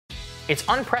It's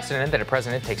unprecedented that a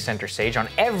president takes center stage on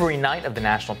every night of the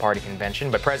National Party Convention,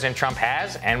 but President Trump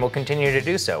has and will continue to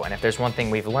do so. And if there's one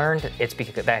thing we've learned, it's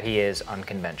because that he is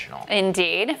unconventional.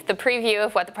 Indeed. The preview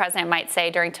of what the president might say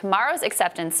during tomorrow's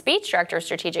acceptance speech, Director of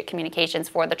Strategic Communications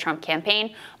for the Trump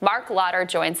campaign, Marc Lotter,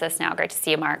 joins us now. Great to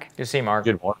see you, Marc. Good to see you, Marc.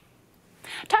 Good morning.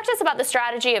 Talk to us about the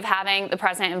strategy of having the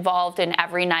president involved in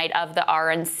every night of the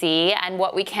RNC and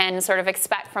what we can sort of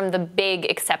expect from the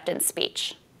big acceptance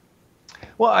speech.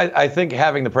 Well, I think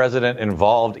having the president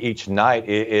involved each night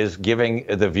is giving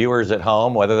the viewers at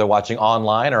home, whether they're watching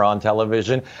online or on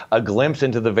television, a glimpse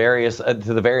into the various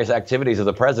activities of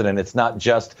the president. It's not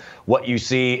just what you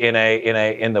see in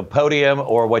the podium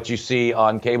or what you see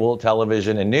on cable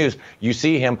television and news. You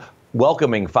see him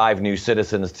welcoming 5 new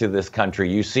citizens to this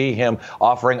country. You see him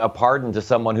offering a pardon to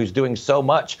someone who's doing so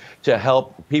much to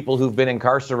help people who've been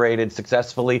incarcerated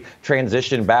successfully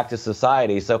transition back to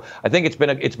society. So I think it's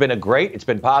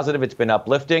been positive, it's been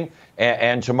uplifting.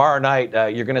 And tomorrow night,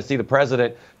 you're going to see the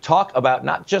president talk about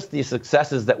not just the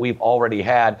successes that we've already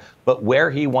had, but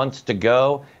where he wants to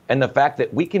go, and the fact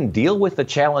that we can deal with the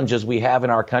challenges we have in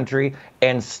our country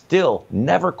and still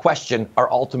never question our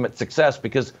ultimate success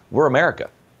because we're America.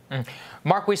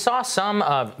 Marc, we saw some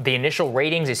of the initial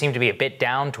ratings. They seem to be a bit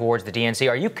down towards the DNC.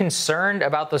 Are you concerned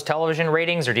about those television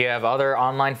ratings, or do you have other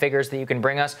online figures that you can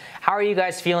bring us? How are you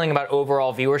guys feeling about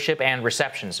overall viewership and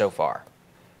reception so far?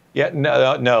 Yeah,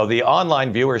 no. The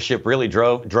online viewership really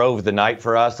drove the night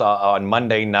for us on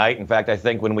Monday night. In fact, I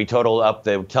think when we total up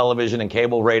the television and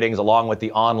cable ratings along with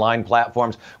the online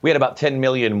platforms, we had about 10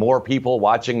 million more people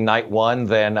watching night one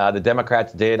than the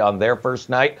Democrats did on their first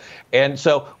night. And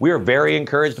so we are very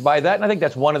encouraged by that. And I think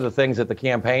that's one of the things that the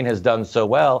campaign has done so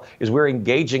well is we're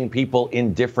engaging people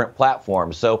in different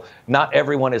platforms. So not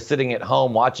everyone is sitting at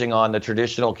home watching on the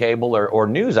traditional cable or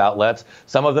news outlets.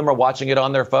 Some of them are watching it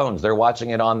on their phones. They're watching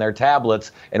it on their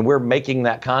tablets, and we're making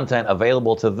that content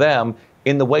available to them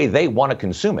in the way they want to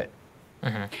consume it.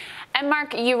 Mm-hmm. And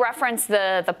Marc, you referenced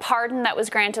the pardon that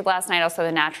was granted last night, also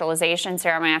the naturalization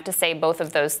ceremony. I have to say both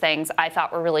of those things I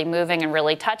thought were really moving and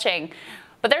really touching.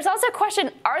 But there's also a question,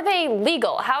 are they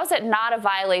legal? How is it not a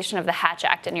violation of the Hatch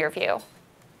Act in your view?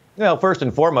 Well, first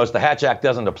and foremost, the Hatch Act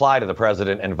doesn't apply to the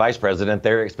president and vice president.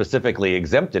 They're specifically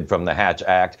exempted from the Hatch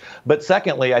Act. But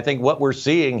secondly, I think what we're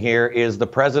seeing here is the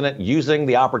president using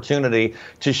the opportunity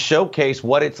to showcase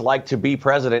what it's like to be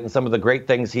president and some of the great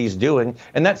things he's doing.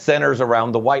 And that centers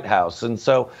around the White House. And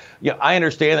so, I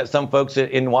understand that some folks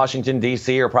in Washington,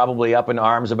 D.C. are probably up in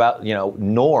arms about,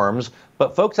 norms.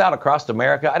 But folks out across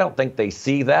America, I don't think they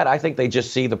see that. I think they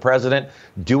just see the president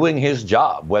doing his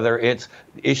job, whether it's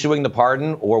issuing the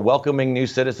pardon or welcoming new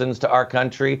citizens to our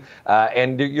country.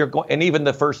 And even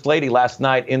the First Lady last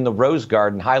night in the Rose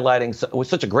Garden highlighting with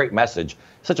such a great message,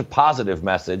 such a positive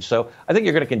message. So I think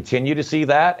you're going to continue to see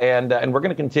that. And we're going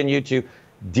to continue to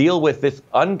deal with this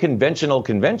unconventional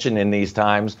convention in these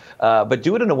times, but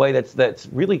do it in a way that's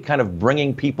really kind of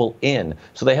bringing people in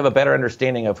so they have a better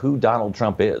understanding of who Donald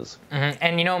Trump is. Mm-hmm.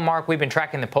 And Marc, we've been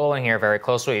tracking the polling here very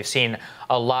closely. We've seen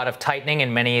a lot of tightening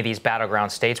in many of these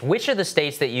battleground states. Which are the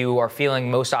states that you are feeling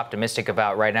most optimistic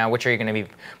about right now? Which are you going to be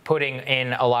putting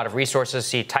in a lot of resources?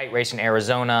 See tight race in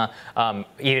Arizona.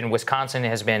 Even Wisconsin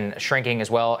has been shrinking as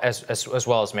well as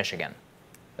Michigan.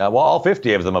 Well, all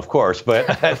 50 of them, of course, but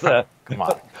come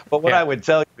on. But what I would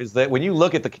tell you is that when you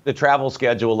look at the travel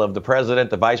schedule of the president,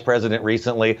 the vice president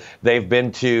recently, they've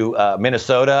been to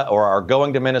Minnesota or are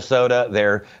going to Minnesota.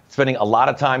 They're spending a lot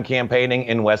of time campaigning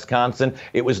in Wisconsin.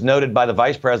 It was noted by the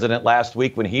vice president last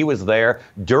week when he was there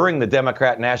during the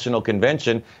Democrat National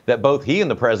Convention that both he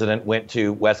and the president went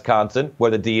to Wisconsin,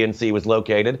 where the DNC was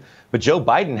located. But Joe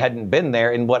Biden hadn't been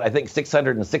there in what I think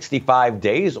 665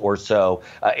 days or so.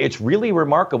 It's really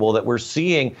remarkable that we're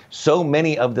seeing so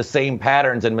many of the same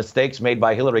patterns and mistakes made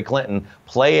by Hillary Clinton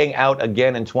playing out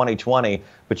again in 2020.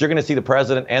 But you're going to see the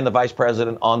president and the vice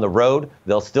president on the road.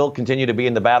 They'll still continue to be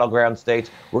in the battleground states.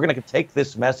 We're going to take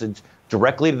this message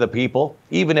directly to the people,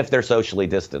 even if they're socially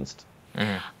distanced.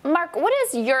 Mm-hmm. Marc, what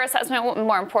is your assessment,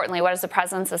 more importantly, what is the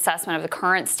president's assessment of the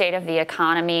current state of the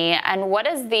economy, and what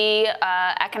is the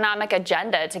economic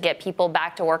agenda to get people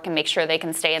back to work and make sure they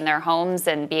can stay in their homes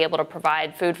and be able to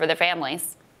provide food for their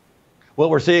families? Well,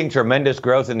 we're seeing tremendous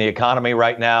growth in the economy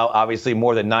right now. Obviously,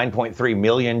 more than 9.3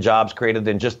 million jobs created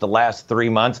in just the last 3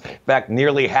 months. In fact,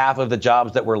 nearly half of the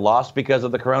jobs that were lost because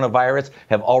of the coronavirus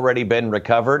have already been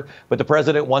recovered. But the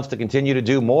president wants to continue to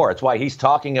do more. It's why he's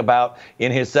talking about,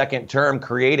 in his second term,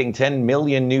 creating 10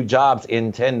 million new jobs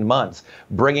in 10 months,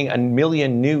 bringing 1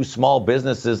 million new small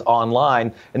businesses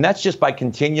online. And that's just by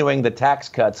continuing the tax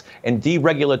cuts and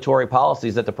deregulatory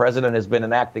policies that the president has been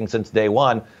enacting since day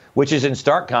one. which is in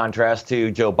stark contrast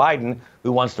to Joe Biden,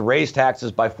 who wants to raise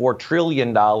taxes by $4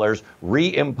 trillion,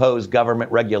 reimpose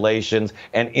government regulations,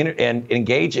 and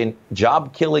engage in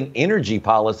job-killing energy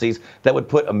policies that would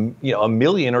put a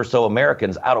million or so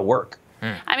Americans out of work.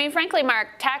 I mean, frankly, Mark,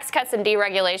 tax cuts and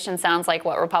deregulation sounds like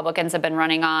what Republicans have been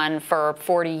running on for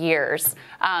 40 years.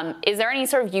 Is there any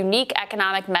sort of unique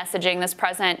economic messaging? This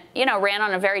president, ran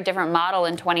on a very different model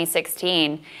in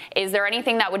 2016. Is there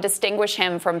anything that would distinguish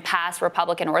him from past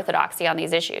Republican orthodoxy on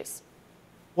these issues?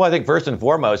 Well, I think first and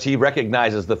foremost, he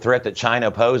recognizes the threat that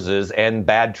China poses and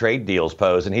bad trade deals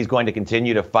pose, and he's going to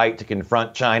continue to fight to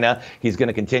confront China. He's going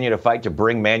to continue to fight to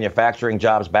bring manufacturing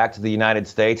jobs back to the United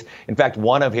States. In fact,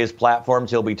 one of his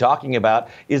platforms he'll be talking about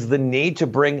is the need to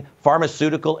bring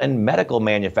pharmaceutical and medical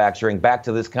manufacturing back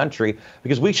to this country,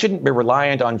 because we shouldn't be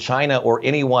reliant on China or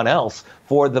anyone else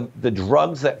for the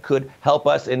drugs that could help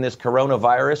us in this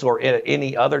coronavirus or at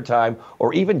any other time,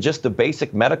 or even just the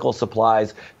basic medical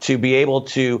supplies to be able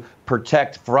to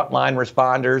protect frontline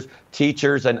responders,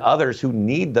 teachers, and others who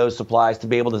need those supplies to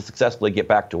be able to successfully get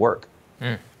back to work.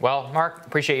 Well, Mark,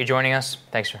 appreciate you joining us.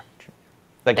 Thanks.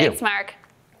 Thanks, Mark.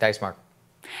 Thanks, Mark.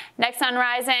 Next on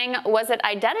Rising, was it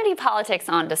identity politics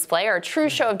on display or a true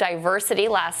show of diversity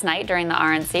last night during the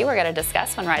RNC? We're going to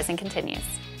discuss when Rising continues.